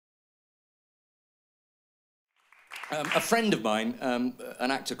A friend of mine, an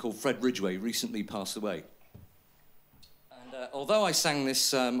actor called Fred Ridgway, recently passed away. And although I sang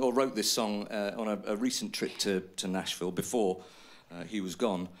this, or wrote this song on a recent trip to Nashville before he was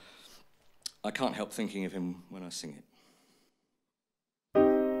gone, I can't help thinking of him when I sing it.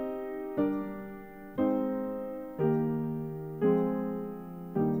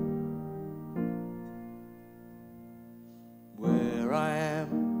 Where I am,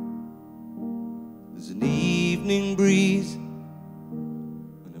 there's an evening breeze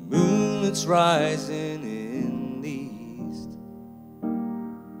and a moon that's rising in the east.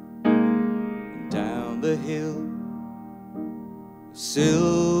 And down the hill, a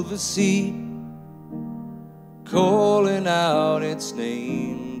silver sea calling out its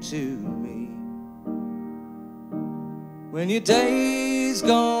name to me. When your day's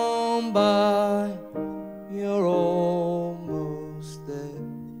gone by, you're almost there.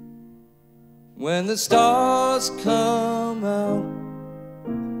 When the stars come out,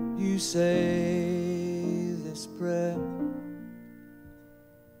 you say this prayer.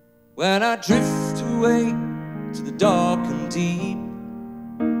 When I drift away to the dark and deep,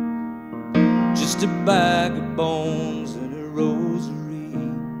 just a bag of bones and a rosary,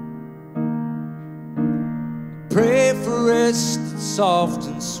 I pray for rest that's soft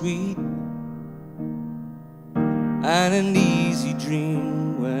and sweet, and an easy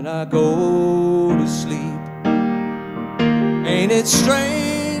dream when I go to sleep. Ain't it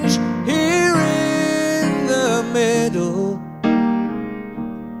strange here in the middle,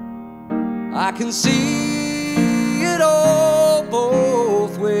 I can see it all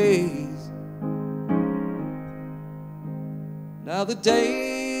both ways. Now the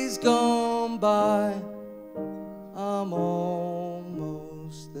day's gone by, I'm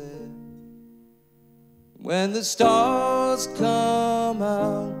almost there. When the stars come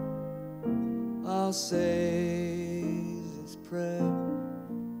out, I'll say this prayer.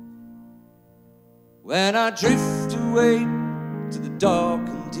 When I drift away to the dark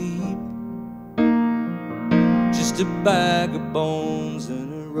and deep, just a bag of bones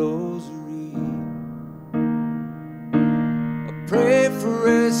and a rosary, I pray for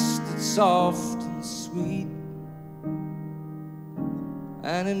rest that's soft and sweet,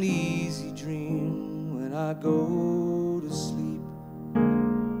 and an easy dream when I go to sleep,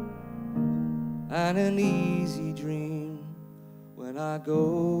 and an easy dream when I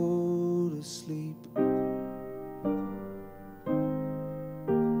go to sleep.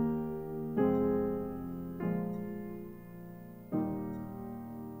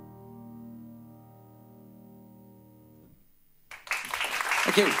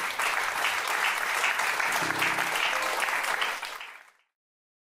 Thank you.